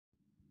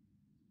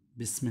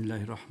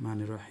Bismillahir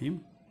Rahmanir Rahim.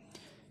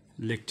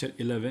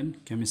 Lecture-11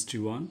 Chemistry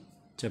 1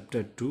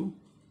 chapter-02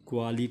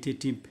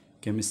 Qualitative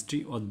Chemistry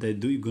অধ্যায়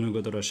 2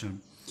 গুণগত রসায়ন।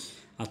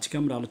 আজকে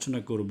আমরা আলোচনা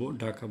করব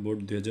ঢাকা বোর্ড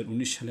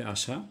 2019 সালে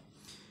আসা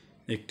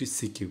একটি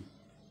সিকিউ।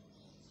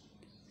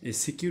 এই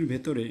সিকিউর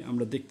ভেতরে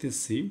আমরা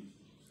দেখতেছি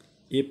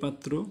এ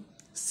পাত্র,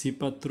 সি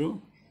পাত্র,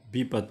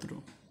 বি পাত্র।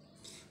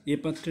 এ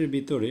পাত্রের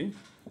ভিতরে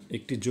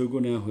একটি যৌগ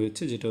নেওয়া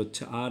হয়েছে যেটা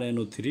হচ্ছে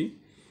RnO3,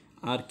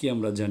 আর কি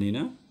আমরা জানি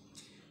না।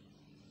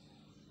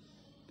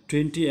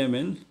 20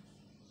 ml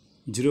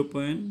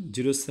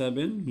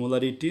 0.07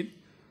 মোলারিটির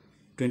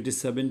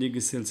 27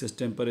 ডিগ্রি সেলসিয়াস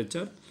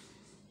টেম্পারেচার।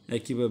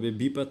 একইভাবে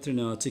বি পাত্রে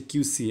নেওয়া আছে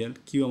QCl,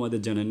 কিউ আমাদের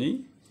জানা নেই।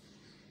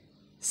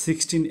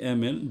 16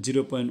 ml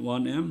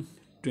 0.1 m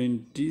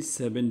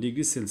 27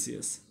 ডিগ্রি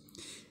সেলসিয়াস।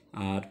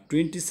 আর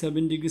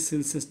 27 ডিগ্রি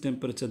সেলসিয়াস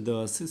টেম্পারেচার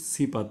দেওয়া আছে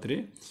সি পাত্রে।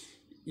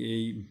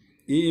 এই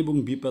এ এবং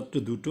বি পাত্র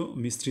দুটো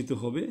মিশ্রিত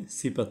হবে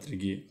সি পাত্রে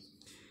গিয়ে।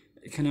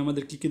 এখানে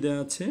আমাদের কি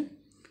দেওয়া আছে?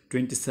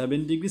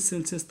 27 ডিগ্রি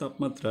সেলসিয়াস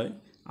তাপমাত্রায়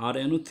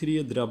RnO3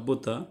 এর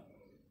দ্রাব্যতা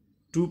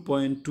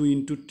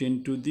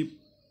 2.2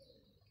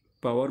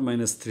 ×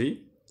 10⁻³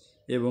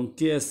 এবং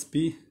KSP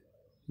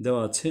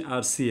দেওয়া আছে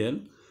RCl,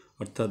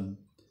 অর্থাৎ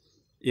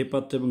এ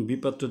পাত্র এবং বি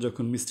পাত্র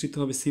যখন মিশ্রিত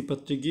হবে সি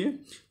পাত্রে গিয়ে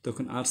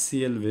তখন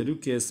RCl ভ্যালু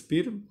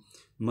KSPর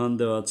মান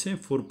দেওয়া আছে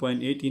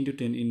 4.8 ×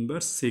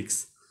 10⁻⁶।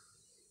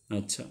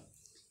 আচ্ছা,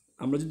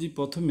 আমরা যদি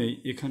প্রথমেই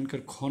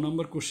এখানকার খ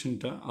নম্বর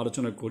কোশ্চেনটা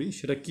আলোচনা করি,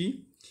 সেটা কি?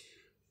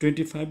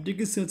 25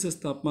 ডিগ্রি সেলসিয়াস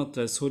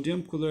তাপমাত্রায়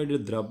সোডিয়াম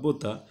ক্লোরাইডের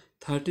দ্রাব্যতা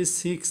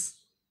 36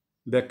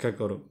 ব্যাখ্যা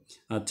করো।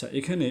 আচ্ছা,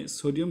 এখানে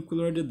সোডিয়াম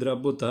ক্লোরাইডের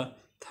দ্রাব্যতা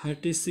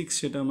 36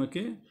 সেটা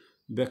আমাকে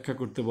ব্যাখ্যা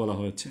করতে বলা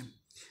হয়েছে।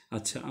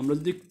 আচ্ছা, আমরা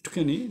যদি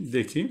একটুখানি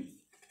দেখি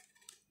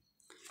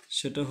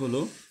সেটা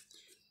হলো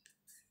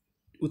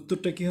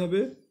উত্তরটা কি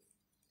হবে?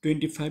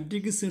 25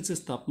 ডিগ্রি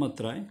সেলসিয়াস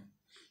তাপমাত্রায়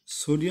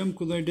সোডিয়াম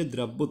ক্লোরাইডের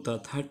দ্রাব্যতা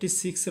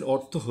 36 এর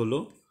অর্থ হলো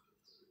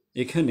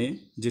এখানে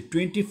যে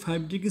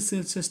 25 ডিগ্রি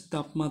সেলসিয়াস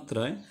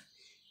তাপমাত্রায়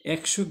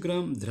 100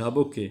 গ্রাম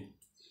দ্রাবকে,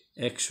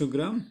 100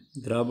 গ্রাম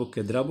দ্রাবকে,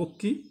 দ্রাবক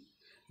কি?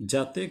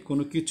 যাতে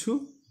কোনো কিছু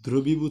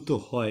দ্রবীভূত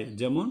হয়,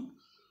 যেমন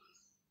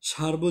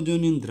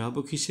সার্বজনীন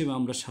দ্রাবক হিসেবে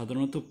আমরা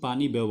সাধারণত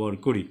পানি ব্যবহার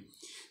করি।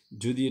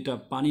 যদি এটা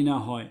পানি না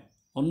হয়,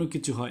 অন্য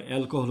কিছু হয়,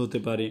 অ্যালকোহল হতে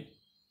পারে।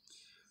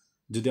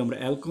 যদি আমরা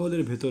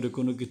অ্যালকোহলের ভেতরে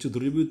কোনো কিছু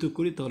দ্রবীভূত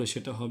করি তাহলে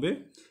সেটা হবে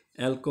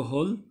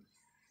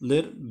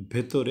অ্যালকোহলের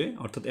ভেতরে,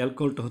 অর্থাৎ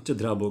অ্যালকোহলটা হচ্ছে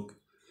দ্রাবক।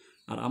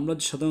 আর আমরা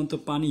সাধারণত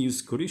পানি ইউজ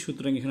করি,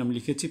 সুতরাং এখানে আমি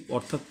লিখেছি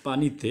অর্থাৎ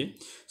পানিতে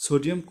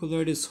সোডিয়াম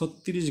ক্লোরাইডে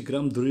 36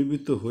 গ্রাম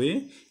দ্রবীভূত হয়ে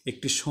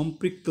একটি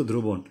সম্পৃক্ত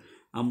দ্রবণ।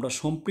 আমরা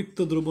সম্পৃক্ত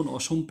দ্রবণ,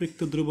 অসম্পৃক্ত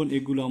দ্রবণ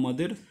এগুলো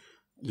আমাদের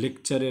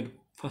লেকচারের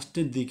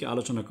ফার্স্টের দিকে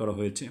আলোচনা করা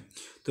হয়েছে।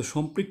 তো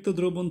সম্পৃক্ত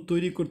দ্রবণ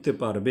তৈরি করতে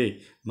পারবে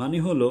মানে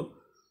হলো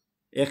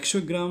 100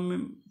 গ্রাম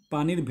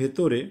পানির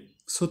ভেতরে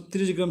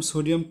 36 গ্রাম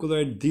সোডিয়াম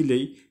ক্লোরাইড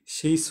দিলেই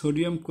সেই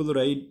সোডিয়াম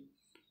ক্লোরাইড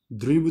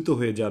দ্রবীভূত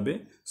হয়ে যাবে।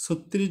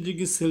 36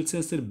 ডিগ্রি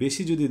সেলসিয়াসের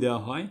বেশি যদি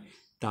দেওয়া হয়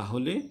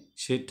তাহলে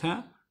সেটা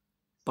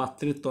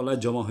পাত্রের তলায়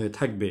জমা হয়ে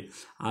থাকবে।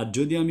 আর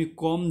যদি আমি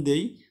কম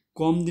দেই,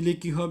 কম দিলে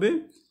কি হবে?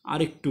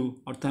 আরেকটু,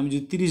 অর্থাৎ আমি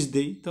যদি 30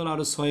 দেই তাহলে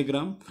আরও 6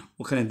 গ্রাম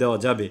ওখানে দেওয়া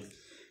যাবে।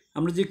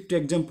 আমরা যে একটু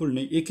এক্সাম্পল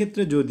নিই,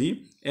 এক্ষেত্রে যদি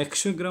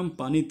 100 গ্রাম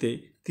পানিতে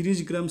 30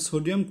 গ্রাম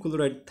সোডিয়াম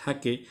ক্লোরাইড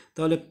থাকে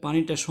তাহলে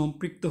পানিটা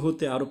সম্পৃক্ত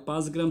হতে আরও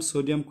 5 গ্রাম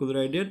সোডিয়াম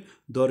ক্লোরাইডের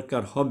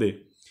দরকার হবে।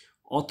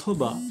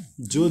 অথবা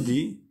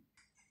যদি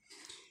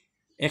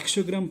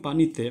 100 গ্রাম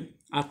পানিতে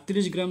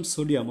 38 গ্রাম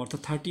সোডিয়াম,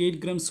 অর্থাৎ 38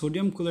 গ্রাম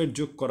সোডিয়াম ক্লোরাইড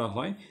যোগ করা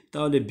হয়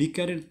তাহলে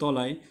বিকারের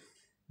তলায়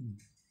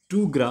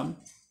 2 গ্রাম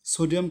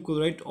সোডিয়াম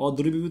ক্লোরাইড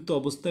অদ্রবীভূত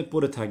অবস্থায়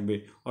পড়ে থাকবে,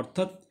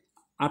 অর্থাৎ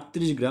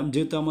 38 গ্রাম।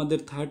 যেহেতু আমাদের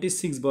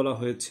 36 বলা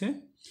হয়েছে,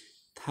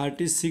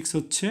 36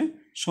 হচ্ছে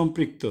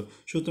সম্পৃক্ত,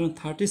 সুতরাং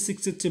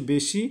 36-এর চেয়ে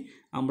বেশি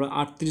আমরা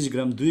 38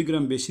 গ্রাম, 2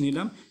 গ্রাম বেশি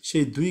নিলাম।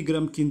 সেই 2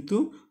 গ্রাম কিন্তু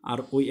আর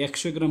ওই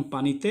 100 গ্রাম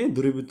পানিতে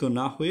দ্রবীভূত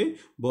না হয়ে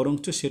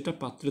বরঞ্চ সেটা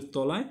পাত্রের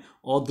তলায়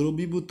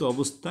অদ্রবীভূত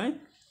অবস্থায়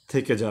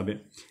থেকে যাবে।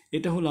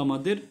 এটা হলো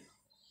আমাদের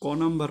খ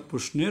নম্বর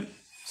প্রশ্নের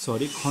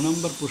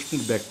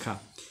ব্যাখ্যা।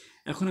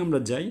 এখন আমরা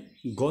যাই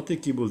গতে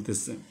কি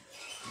বলতেছে।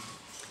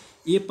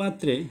 এ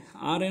পাত্রে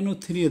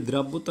RnO3 এর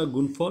দ্রাব্যতা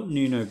গুণফল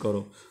নির্ণয়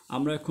করো।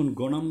 আমরা এখন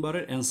গ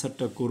নম্বরের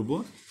অ্যান্সারটা করব।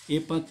 এ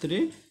পাত্রে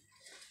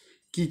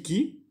কি কি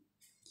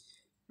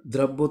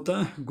দ্রাব্যতা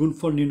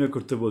গুণফল নির্ণয়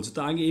করতে বলছে। তো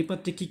আগে এই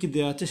পাত্রে কি কি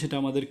দেওয়া আছে সেটা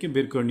আমাদেরকে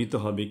বের করে নিতে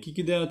হবে। কি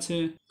কি দেওয়া আছে?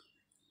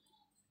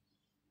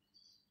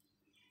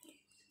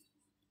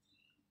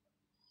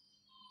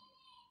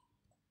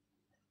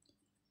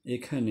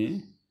 এখানে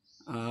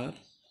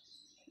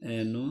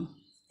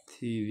RnO3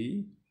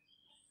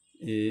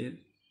 এর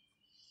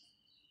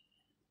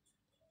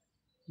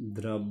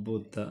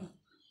দ্রাব্যতা,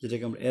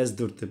 যেটাকে আমরা S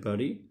ধরতে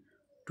পারি,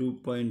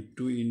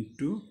 2.2 ×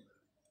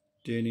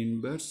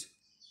 10⁻³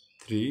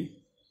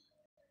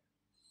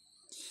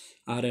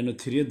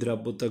 RnO3 এর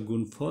দ্রাব্যতা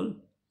গুণফল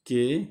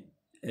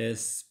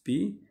KSP,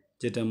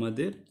 যেটা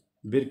আমাদের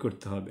বের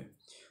করতে হবে।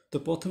 তো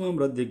প্রথমে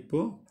আমরা দেখব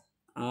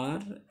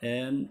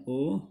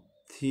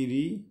RnO3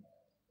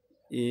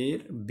 এর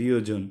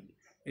বিয়োজন।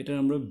 এটা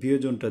আমরা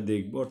বিয়োজনটা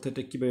দেখব, অর্থাৎ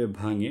এটা কীভাবে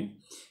ভাঙে।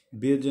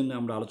 বিয়ের জন্য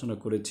আমরা আলোচনা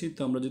করেছি। তো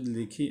আমরা যদি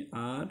লিখি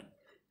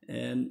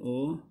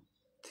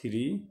RNO3,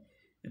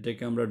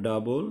 এটাকে আমরা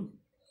ডাবল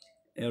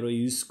অ্যারো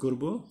ইউজ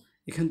করব।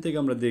 এখান থেকে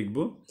আমরা দেখব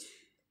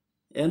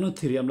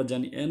NO3, আমরা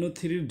জানি NO3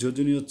 এর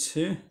যোজনী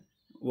হচ্ছে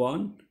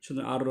 1,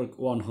 সুতরাং আর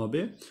 1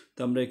 হবে। তো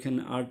আমরা এখানে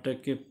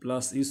আরটাকে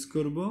প্লাস ইউজ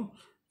করব,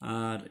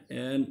 আর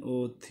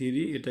NO3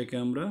 এটাকে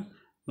আমরা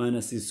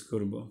মাইনাস ইউজ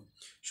করব।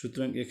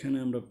 সুতরাং এখানে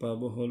আমরা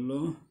পাবো হলো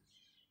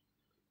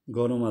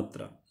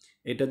ঘনমাত্রা।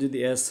 এটা যদি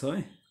S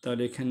হয়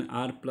তাহলে এখানে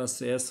R প্লাস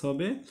S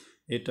হবে,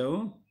 এটাও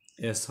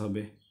S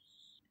হবে।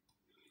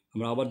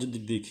 আমরা আবার যদি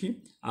দেখি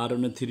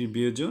RNO3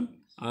 বিয়োজন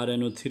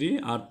RNO3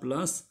 R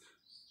plus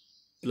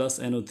plus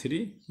NO3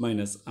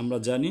 minus, আমরা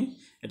জানি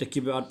এটা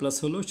কীভাবে R প্লাস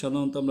হলো।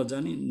 সাধারণত আমরা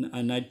জানি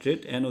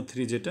নাইট্রেট NO3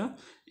 যেটা,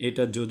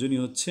 এটা যোজনী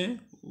হচ্ছে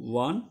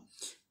 1,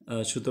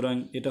 সুতরাং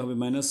এটা হবে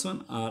 -1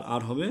 আর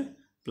R হবে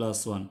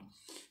 +1।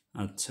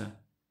 আচ্ছা,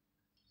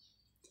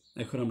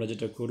 এখন আমরা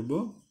যেটা করব,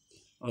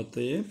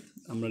 অতএব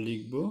আমরা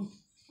লিখব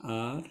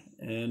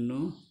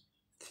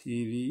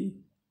RNO3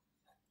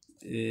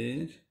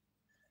 এর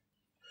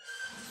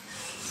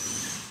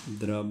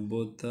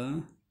দ্রাব্যতা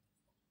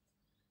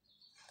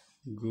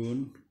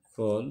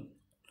গুণফল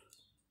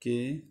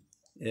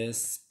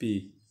KSP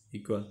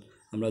ইকুয়াল,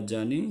 আমরা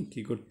জানি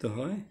কি করতে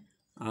হয়,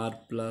 R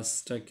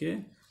প্লাসটাকে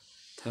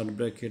থার্ড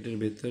ব্র্যাকেটের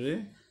ভেতরে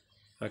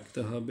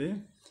রাখতে হবে,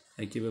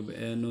 একইভাবে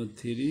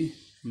NO3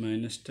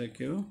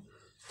 মাইনাসটাকেও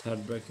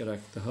থার্ড ব্র্যাকেটে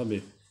রাখতে হবে।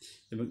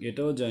 এবং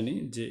এটাও জানি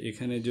যে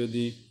এখানে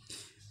যদি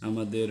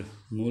আমাদের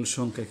মূল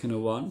সংখ্যা এখানে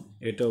 1,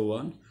 এটাও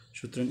 1,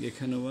 সুতরাং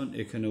এখানে 1,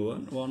 এখানে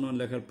 1, 1 1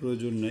 লেখার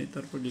প্রয়োজন নেই।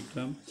 তারপর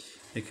লিখলাম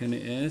এখানে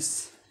S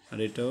আর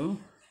এটাও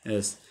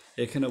S,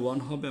 এখানে 1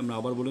 হবে। আমরা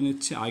আবার বলে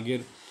নিচ্ছি,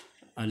 আগের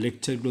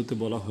লেকচারগুলোতে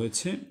বলা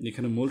হয়েছে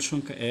এখানে মূল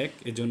সংখ্যা 1,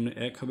 এজন্য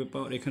 1 হবে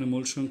পাওয়ার, এখানে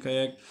মূল সংখ্যা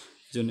 1,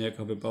 এজন্য 1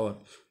 হবে পাওয়ার।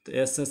 তো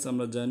S S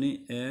আমরা জানি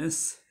S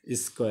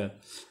স্কোয়ার।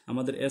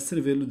 আমাদের S এর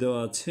ভ্যালু দেওয়া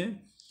আছে,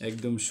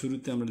 একদম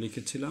শুরুতে আমরা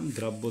লিখেছিলাম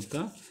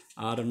দ্রাব্যতা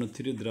RNO3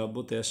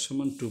 দ্রাব্যতা S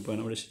সমান 2.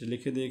 আমরা সেটা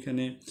লিখে দিই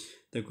এখানে।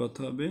 তো কত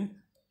হবে,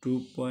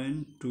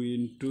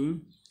 2.2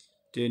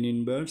 ×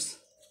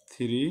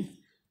 10⁻³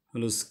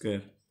 হোল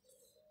স্কোয়ার।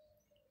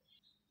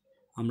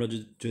 আমরা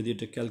যদি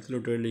এটা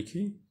ক্যালকুলেটরে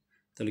লিখি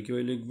তাহলে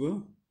কীভাবে লিখব,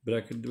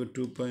 ব্র্যাকেট দেবো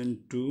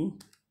 2.2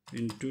 ×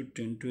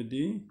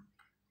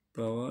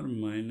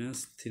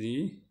 10⁻³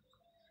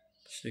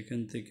 সেখান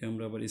থেকে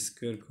আমরা আবার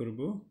স্কোয়ার করব।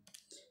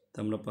 তা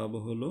আমরা পাবো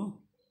হলো,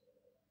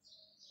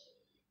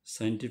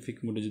 সায়েন্টিফিক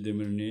মোডে যদি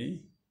আমরা নেই,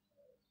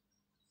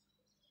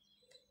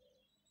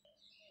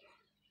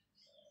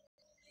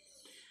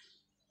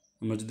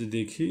 আমরা যদি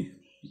দেখি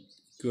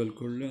ইকুয়াল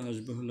করলে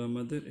আসবে হলো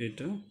আমাদের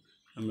এটা,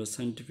 আমরা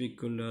সায়েন্টিফিক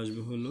করলে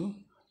আসবে হলো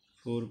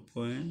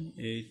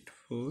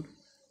 4.84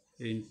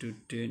 ×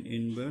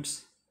 10⁻⁶।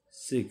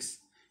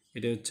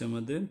 এটা হচ্ছে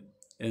আমাদের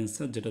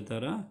অ্যান্সার, যেটা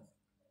তারা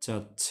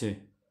চাচ্ছে।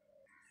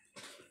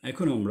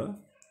 এখন আমরা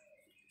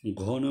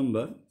ঘ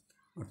নাম্বার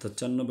অর্থাৎ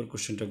 4 নম্বর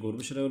কোশ্চেনটা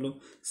করবো। সেটা হলো,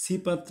 সি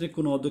পাত্রে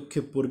কোনো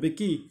অদক্ষেপ পড়বে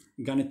কি,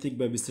 গাণিতিক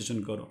বা বিশ্লেষণ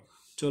করো।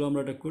 চলো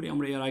আমরা এটা করি।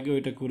 আমরা এর আগেও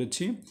এটা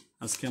করেছি,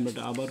 আজকে আমরা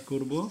এটা আবার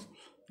করব,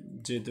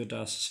 যেহেতু এটা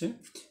আসছে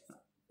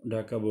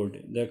ঢাকা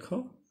বোর্ডে। দেখো,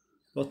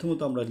 প্রথমত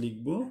আমরা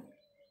লিখব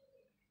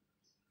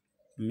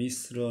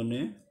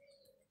মিশ্রণে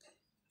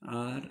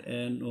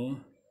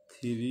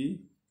RNO3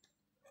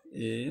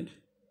 এর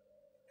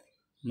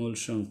মূল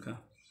সংখ্যা।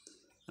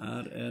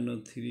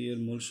 RNO3 এর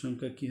মূল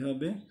সংখ্যা কি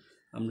হবে,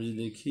 আমরা যদি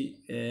দেখি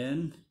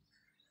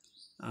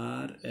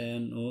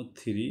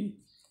RNO3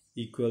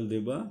 ইকুয়াল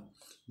দেবা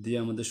দিয়ে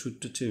আমাদের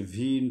সূত্র হচ্ছে V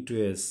 ×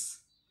 S।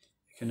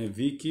 এখানে V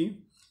কি,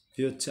 V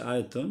হচ্ছে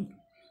আয়তন।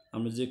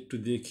 আমরা যে একটু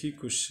দেখি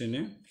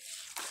কোশ্চেনে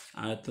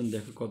আয়তন,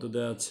 দেখো কত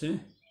দেওয়া আছে,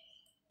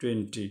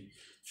 20।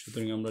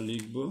 সুতরাং আমরা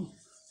লিখব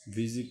V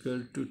 =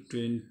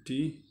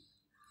 20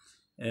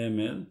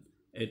 ml।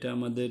 এটা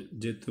আমাদের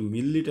যেহেতু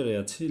মিলিলিটারে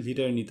আছে,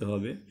 লিটারে নিতে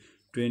হবে।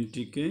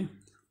 20কে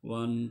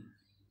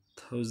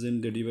 1000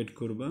 দিয়ে ডিভাইড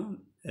করবা,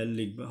 L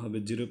লিখবা, হবে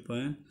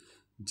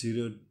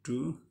 0.02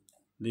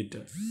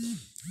 লিটার।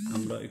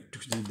 আমরা একটু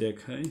যদি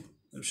দেখাই,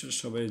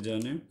 সবাই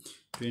জানে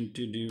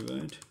 20 /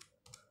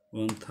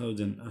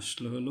 1000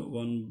 আসলে হলো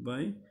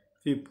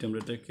 1/50। আমরা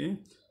এটাকে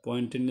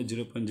পয়েন্টে নিয়ে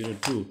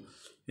 0.02।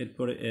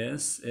 এরপরে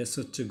S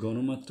হচ্ছে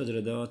ঘনমাত্রা,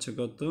 যেটা দেওয়া আছে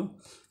কত,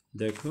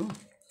 দেখো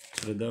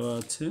সেটা দেওয়া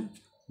আছে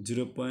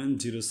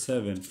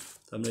 0.07।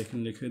 আমরা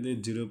এখানে লিখে দিই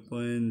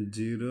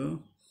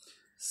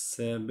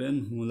 0.07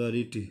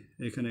 মোলারিটি।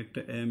 এখানে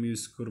একটা M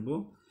ইউজ করব।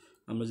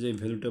 আমরা যে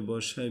ভ্যালুটা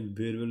বসাই,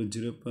 বের ভ্যালু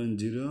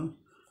 0.02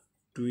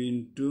 ×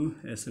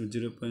 S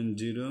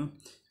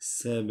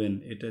 0.07।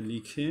 এটা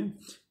লিখে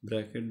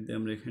ব্র্যাকেট দিয়ে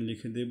আমরা এখানে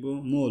লিখে দেব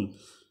মোল।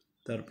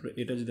 তারপরে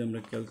এটা যদি আমরা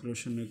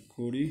ক্যালকুলেশন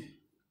করি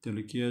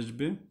তাহলে কি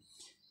আসবে,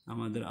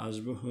 আমাদের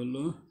আসবে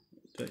হলো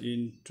এটা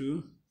ইন্টু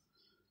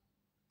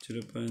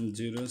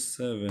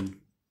 0.07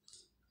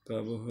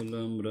 পাবো হলো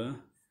আমরা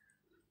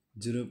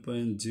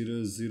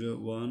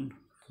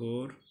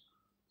 0.0014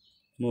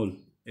 মোল।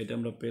 এটা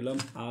আমরা পেলাম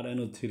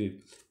RNO3।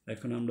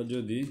 এখন আমরা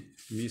যদি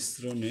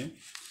মিশ্রণে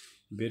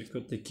বের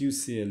করতে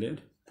QCl এর,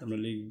 আমরা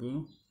লিখব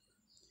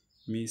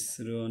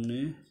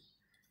মিশ্রণে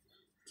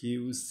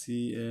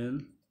QCl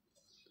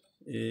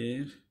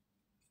এর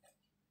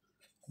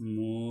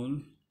মোল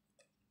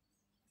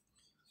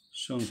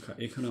সংখ্যা।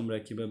 এখানে আমরা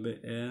কিভাবে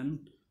n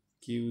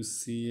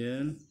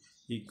QCl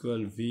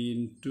equal V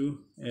into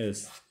S।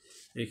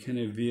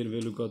 এখানে V এর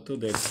ভ্যালু কত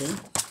দেখো,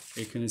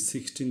 এখানে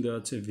 16 দেওয়া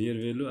আছে V এর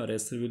ভ্যালু, আর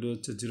S এর ভ্যালু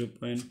হচ্ছে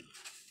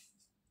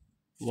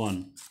 0.1।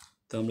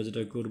 তো আমরা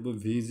যেটা করব,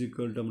 V ইজ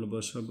ইকুয়াল টু আমরা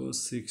বসাবো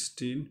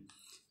 16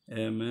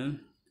 ml,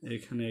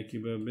 এখানে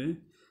একইভাবে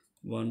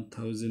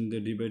 1000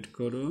 দিয়ে ডিভাইড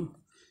করো।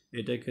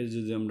 এটাকে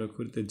যদি আমরা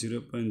করতে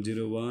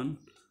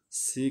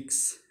 0.016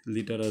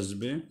 লিটার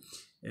আসবে।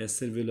 এস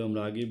এর ভ্যালু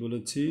আমরা আগেই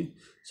বলেছি,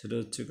 সেটা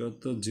হচ্ছে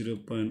কত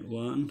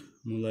 0.1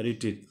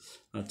 মোলারিটির।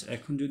 আচ্ছা,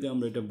 এখন যদি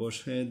আমরা এটা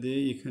বসায়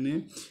দিই, এখানে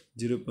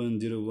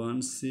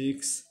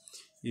 0.016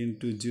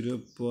 ইন্টু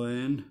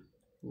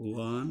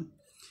 0.1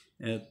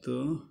 এত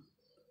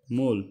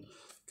মোল,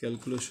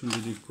 ক্যালকুলেশন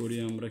যদি করি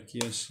আমরা কি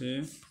আসে,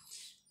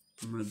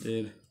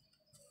 আমাদের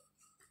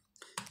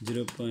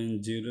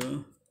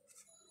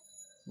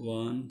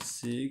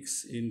 0.016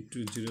 ইন্টু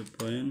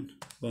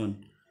 0.1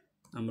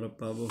 আমরা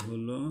পাবো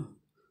হলো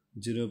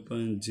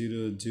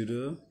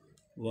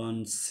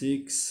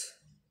 0.0016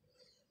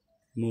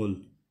 মোল।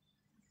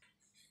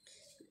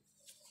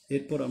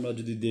 এরপর আমরা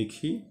যদি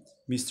দেখি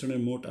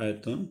মিশ্রণের মোট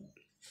আয়তন,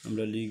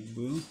 আমরা লিখব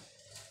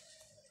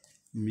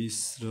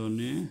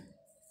মিশ্রণে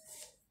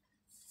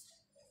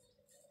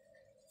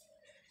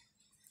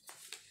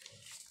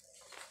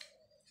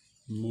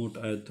মোট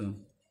আয়তন,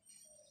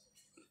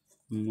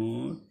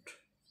 মোট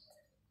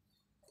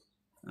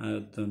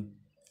আয়তন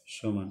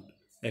সমান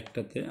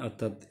একটাতে,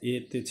 অর্থাৎ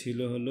এতে ছিল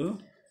হলো,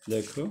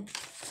 দেখো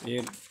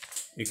এর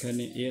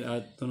এখানে এর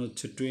আয়তন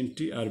হচ্ছে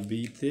 20 আর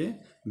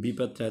বি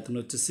পাত্রের আয়তন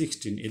হচ্ছে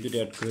 16, এই দুটো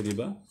অ্যাড করে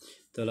দিবা।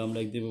 তাহলে আমরা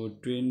লিখতে পাবো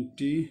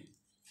 20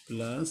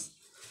 প্লাস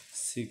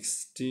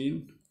 16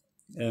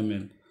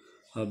 ml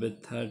হবে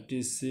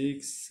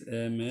 36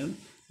 ml।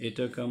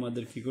 এটাকে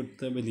আমাদের কি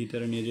করতে হবে,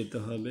 লিটারে নিয়ে যেতে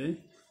হবে,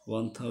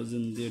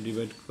 1000 দিয়ে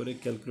ডিভাইড করে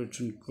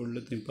ক্যালকুলেশন করলে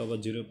তুমি পাবা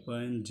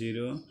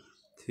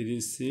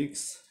 0.036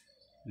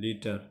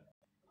 লিটার।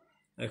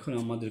 এখন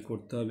আমাদের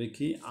করতে হবে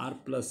কি, আর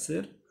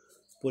প্লাসের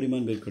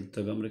পরিমাণ বের করতে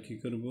হবে। আমরা কি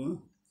করব,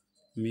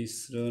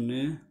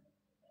 মিশ্রণে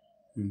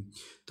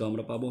তো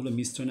আমরা পাবো হলো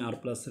মিশ্রণে আর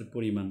প্লাসের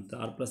পরিমাণ। তো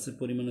আর প্লাসের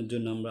পরিমাণের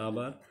জন্য আমরা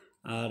আবার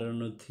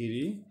R3,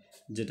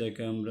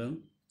 যেটাকে আমরা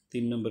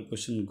 3 নম্বর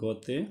কোশ্চেন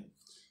গতে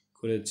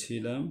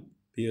করেছিলাম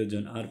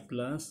বিয়োজন, আর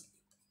প্লাস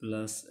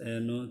প্লাস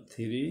NO3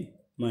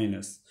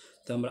 মাইনাস।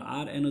 তো আমরা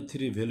RNO3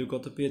 ভ্যালু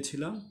কত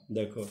পেয়েছিলাম,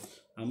 দেখো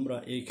আমরা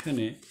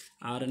এইখানে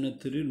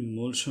RNO3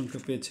 মোল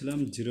সংখ্যা পেয়েছিলাম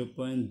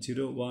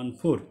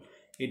 0.014,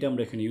 এটা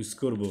আমরা এখানে ইউজ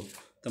করব।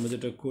 তো আমরা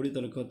যেটা করি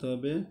তাহলে কত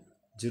হবে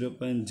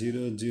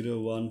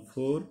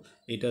 0.0014,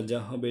 এটা যা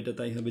হবে এটা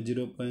তাই হবে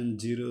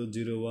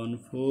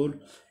 0.0014,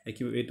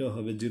 একইভাবে এটা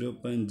হবে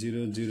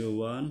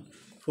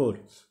 0.0014।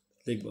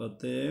 লিখব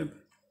অতএব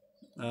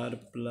আর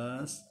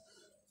প্লাস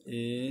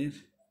এর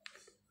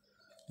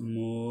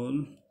মোল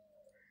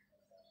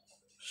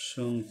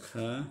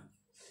সংখ্যা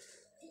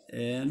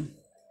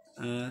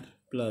NR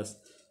প্লাস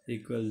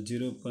ইকুয়াল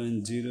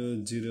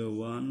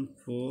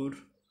 0.0014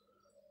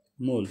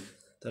 মোল।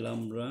 তাহলে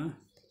আমরা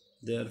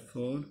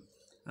দেয়ারফর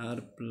আর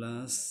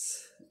প্লাস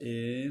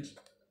এর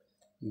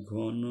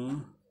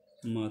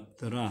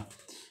ঘনমাত্রা,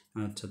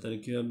 আচ্ছা তাহলে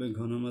কী হবে,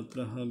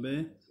 ঘনমাত্রা হবে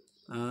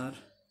আর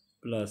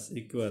প্লাস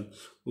ইকুয়াল,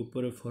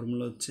 উপরে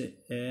ফর্মুলা হচ্ছে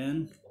এন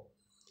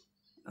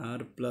আর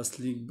প্লাস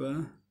লিখবা,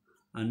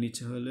 আর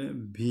নিচে হলে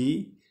ভি,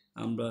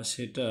 আমরা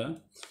সেটা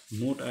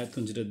মোট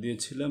আয়তন যেটা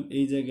দিয়েছিলাম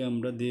এই জায়গায়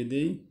আমরা দিয়ে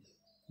দেই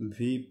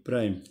ভি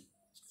প্রাইম।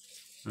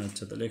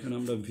 আচ্ছা, তাহলে এখানে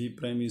আমরা ভি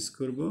প্রাইম ইউজ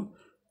করব।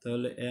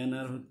 তাহলে এন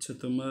আর হচ্ছে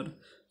তোমার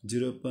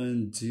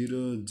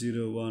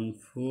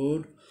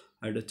 0.0014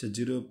 আর এটা হচ্ছে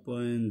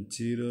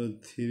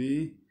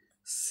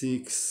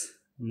 0.036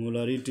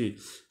 মোলারিটি।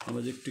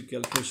 আমরা যে একটু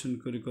ক্যালকুলেশন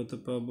করি কত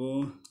পাবো,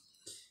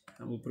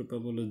 উপরে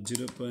পাবো হলো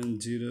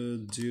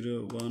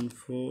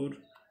 0.0014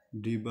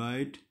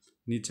 ডিভাইড,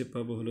 নিচে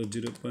পাবো হলো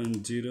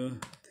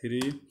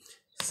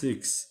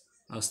 0.036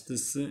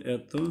 আসতেছে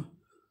এত।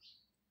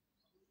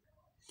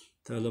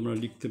 তাহলে আমরা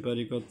লিখতে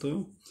পারি কত,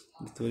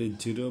 লিখতে পারি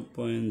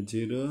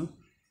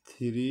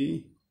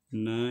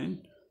 0.039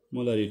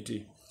 মোলারিটি।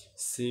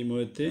 সেই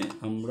মতে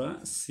আমরা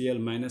Cl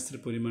মাইনাসের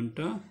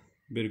পরিমাণটা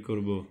বের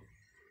করব।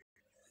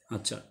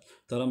 আচ্ছা,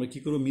 তাহলে আমরা কী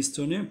করবো,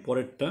 মিশ্রণে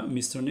পরেরটা,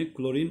 মিশ্রণে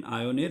ক্লোরিন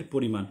আয়নের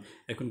পরিমাণ।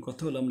 এখন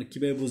কথা হলো আমরা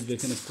কীভাবে বুঝবো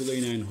এখানে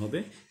ক্লোরিন আয়ন হবে।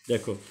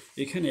 দেখো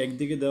এখানে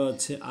একদিকে দেওয়া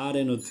আছে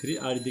RNO3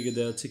 আর দিকে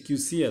দেওয়া আছে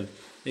QCl।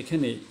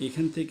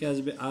 এখান থেকে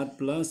আসবে আর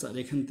প্লাস আর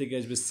এখান থেকে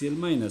আসবে Cl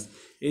মাইনাস,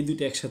 এই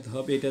দুটো একসাথে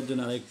হবে। এটার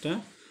জন্য আরেকটা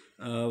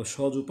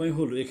সহজ উপায়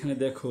হলো, এখানে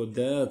দেখো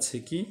দেওয়া আছে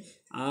কি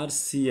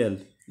RCl,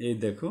 এই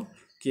দেখো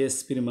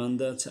KSPর মান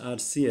দেওয়া আছে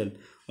RCl,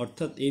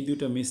 অর্থাৎ এই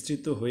দুটো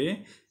মিশ্রিত হয়ে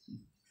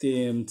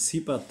সি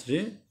পাত্রে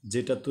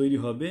যেটা তৈরি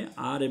হবে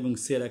আর এবং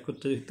সি আর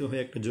একত্রিত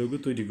হয়ে একটা যৌগ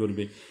তৈরি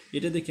করবে।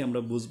 এটা দেখে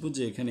আমরা বুঝবো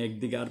যে এখানে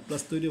একদিকে আর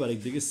প্লাস তৈরি হবে আর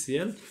একদিকে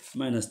সিএল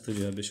মাইনাস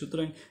তৈরি হবে।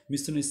 সুতরাং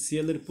মিশ্রণের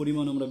সিএলের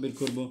পরিমাণ আমরা বের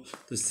করব।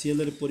 তো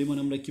সিএলের পরিমাণ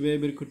আমরা কীভাবে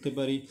বের করতে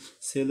পারি?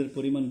 সিএলের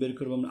পরিমাণ বের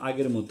করবো আমরা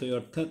আগের মতোই,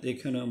 অর্থাৎ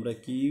এখানে আমরা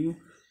কিউ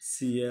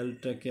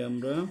সিএলটাকে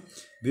আমরা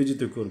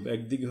বিয়োজিত করব।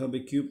 একদিকে হবে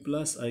কিউ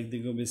প্লাস আর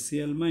একদিকে হবে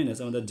সিএল মাইনাস।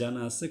 আমাদের জানা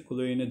আছে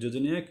ক্লোরিনের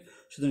যোজনী 1,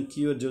 সুতরাং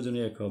কিউ এর যোজনী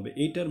 1 হবে।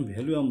 এইটার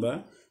ভ্যালু আমরা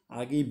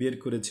আগেই বের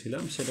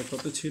করেছিলাম। সেটা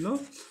কত ছিল?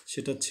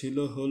 সেটা ছিল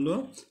হলো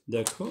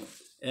দেখো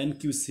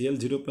NQCl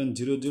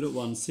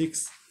 0.0016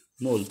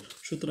 মোল।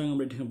 সুতরাং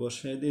আমরা এখানে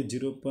বসাই দিই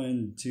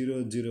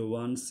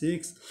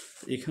 0.0016।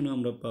 এখানে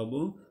আমরা পাবো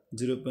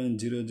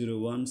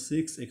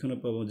 0.0016, এখানে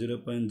পাবো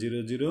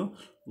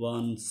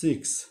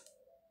 0.0016।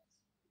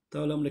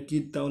 তাহলে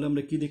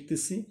আমরা কি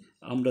দেখতেছি?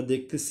 আমরা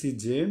দেখতেছি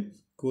যে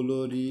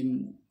ক্লোরিন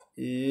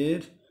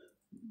এর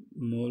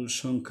মোল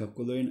সংখ্যা,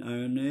 ক্লোরিন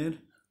আয়নের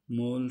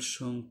মোল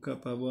সংখ্যা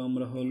পাবো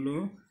আমরা হলো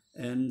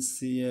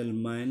NCl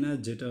মাইনাস,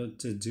 যেটা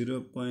হচ্ছে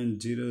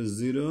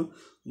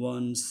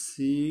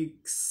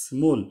 0.0016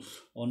 মোল।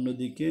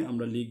 অন্যদিকে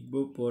আমরা লিখব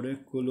পরে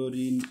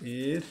ক্লোরিন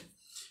এর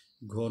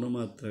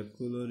ঘনমাত্রা,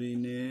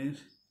 ক্লোরিনের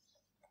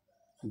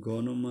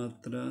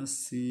ঘনমাত্রা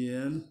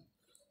Cl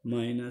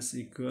মাইনাস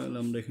ইকুয়াল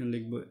আমরা এখানে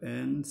লিখব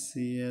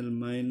NCl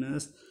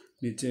মাইনাস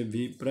নিচে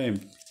ভি প্রাইম।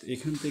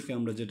 এখান থেকে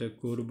আমরা যেটা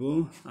করব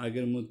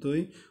আগের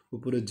মতোই,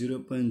 উপরে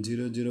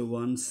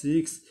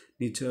 0.0016,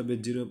 নিচে হবে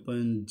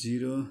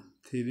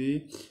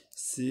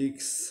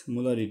 0.036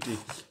 মোলারিটি।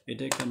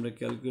 এটাকে আমরা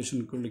ক্যালকুলেশন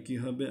করলে কি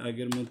হবে?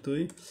 আগের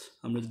মতোই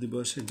আমরা যদি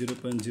বসে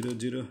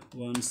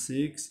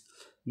 0.0016,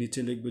 নিচে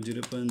লিখব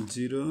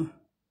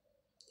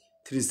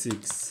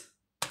 0.036,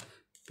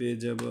 পেয়ে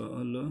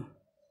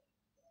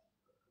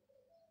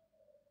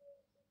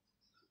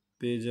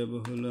যাব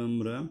হলো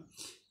আমরা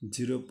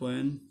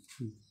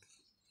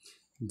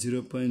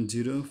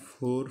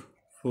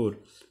 0.044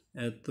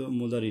 এত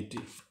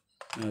মোলারিটি।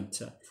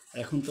 আচ্ছা,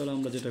 এখন তাহলে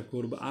আমরা যেটা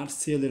করব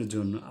RCl এর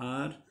জন্য,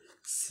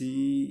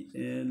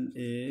 RCl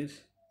এর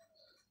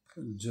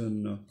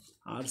জন্য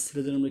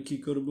আমরা কি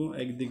করব?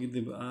 একদিকে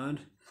দেব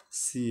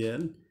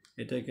RCl,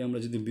 এটাকে আমরা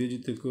যদি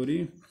বিয়োজিত করি,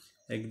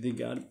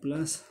 একদিকে আর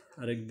প্লাস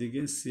আর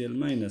একদিকে সিএল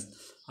মাইনাস।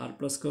 আর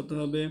প্লাস কত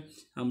হবে?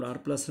 আমরা আর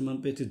প্লাসের মান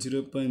পেয়েছি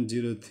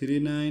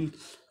 0.039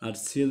 আর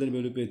সিএল এর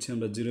ভ্যালু পেয়েছি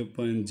আমরা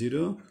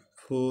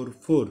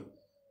 0.044।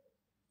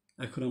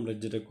 এখন আমরা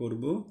যেটা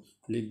করব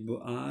লিখব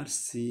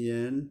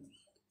RCl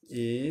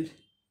এর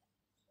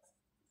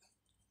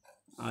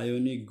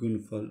আয়নিক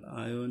গুণফল,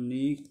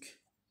 আয়নিক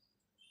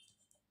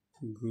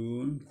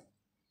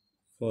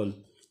গুণফল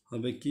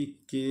হবে কি?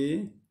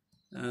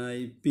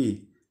 KIP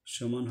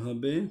সমান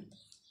হবে,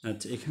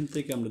 আচ্ছা এখান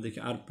থেকে আমরা দেখি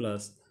আর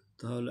প্লাস,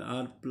 তাহলে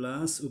আর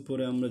প্লাস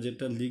উপরে আমরা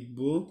যেটা লিখব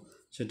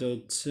সেটা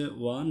হচ্ছে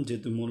 1,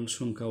 যেহেতু মূল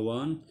সংখ্যা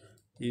 1,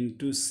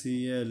 ইন্টু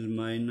সিএল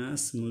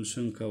মাইনাস মূল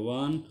সংখ্যা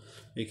 1,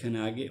 এখানে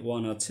আগে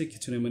 1 আছে,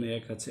 কিছু নেই মানে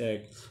 1 আছে,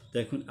 1।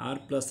 দেখুন আর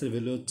প্লাসের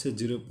ভ্যালু হচ্ছে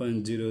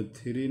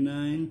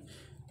 0.039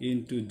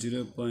 ইন্টু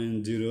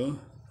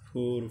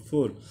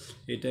 0.044।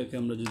 এটাকে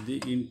আমরা যদি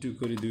ইন্টু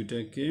করি,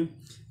 দুইটাকে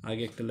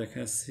আগে একটা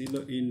লেখা ছিল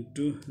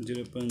ইন্টু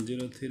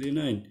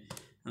 0.039,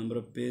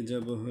 আমরা পেয়ে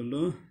যাব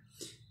হলো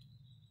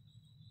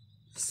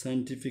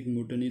সায়েন্টিফিক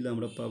মোডে নিলে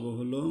আমরা পাবো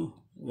হলো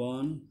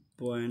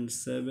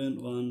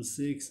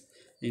 1.716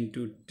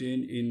 ইন্টু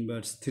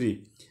 10⁻³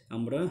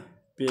 আমরা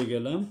পেয়ে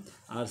গেলাম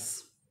আর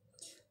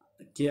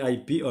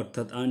KIP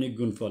অর্থাৎ আয়নিক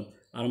গুণফল।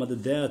 আর আমাদের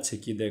দেয়া আছে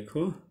কি?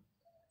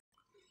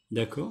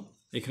 দেখো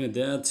এখানে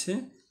দেয়া আছে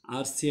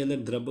RCl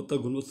এর দ্রব্যতা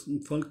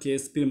গুণফল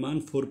KSP এর মান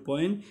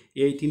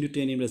 4.8 ইন্টু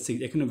 10⁻⁶।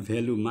 এখানে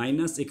ভ্যালু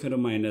মাইনাস, এখানে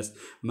মাইনাস।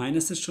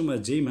 মাইনাসের সময়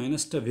যেই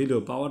মাইনাসটা ভ্যালু,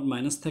 পাওয়ার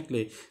মাইনাস থাকলে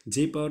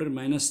যেই পাওয়ারের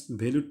মাইনাস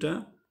ভ্যালুটা,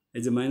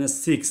 এই যে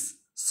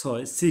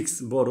 -6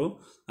 বড়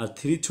আর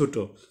 3 ছোট,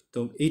 তো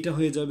এইটা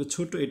হয়ে যাবে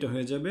ছোট, এটা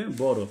হয়ে যাবে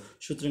বড়।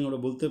 সুতরাং আমরা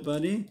বলতে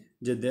পারি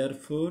যে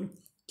therefore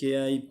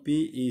KIP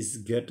is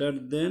greater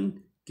than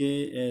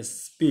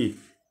KSP।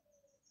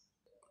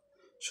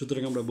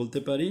 সুতরাং আমরা বলতে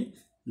পারি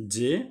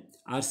যে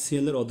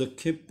RCl এর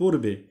অধক্ষেপ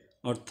পড়বে,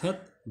 অর্থাৎ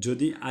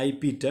যদি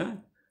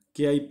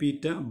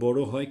KIPটা বড়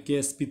হয়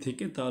KSP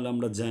থেকে, তাহলে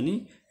আমরা জানি,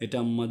 এটা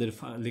আমাদের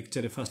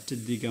লেকচারে ফার্স্টের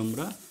দিকে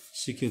আমরা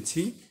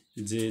শিখেছি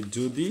যে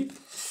যদি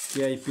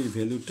KIPর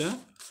ভ্যালুটা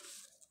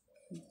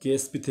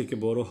KSP থেকে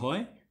বড়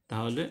হয়,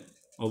 তাহলে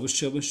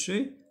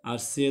অবশ্যই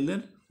RCl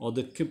এর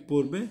অধক্ষেপ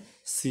পড়বে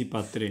সি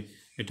পাত্রে।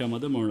 এটা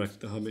আমাদের মনে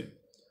রাখতে হবে।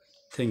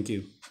 Thank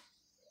you.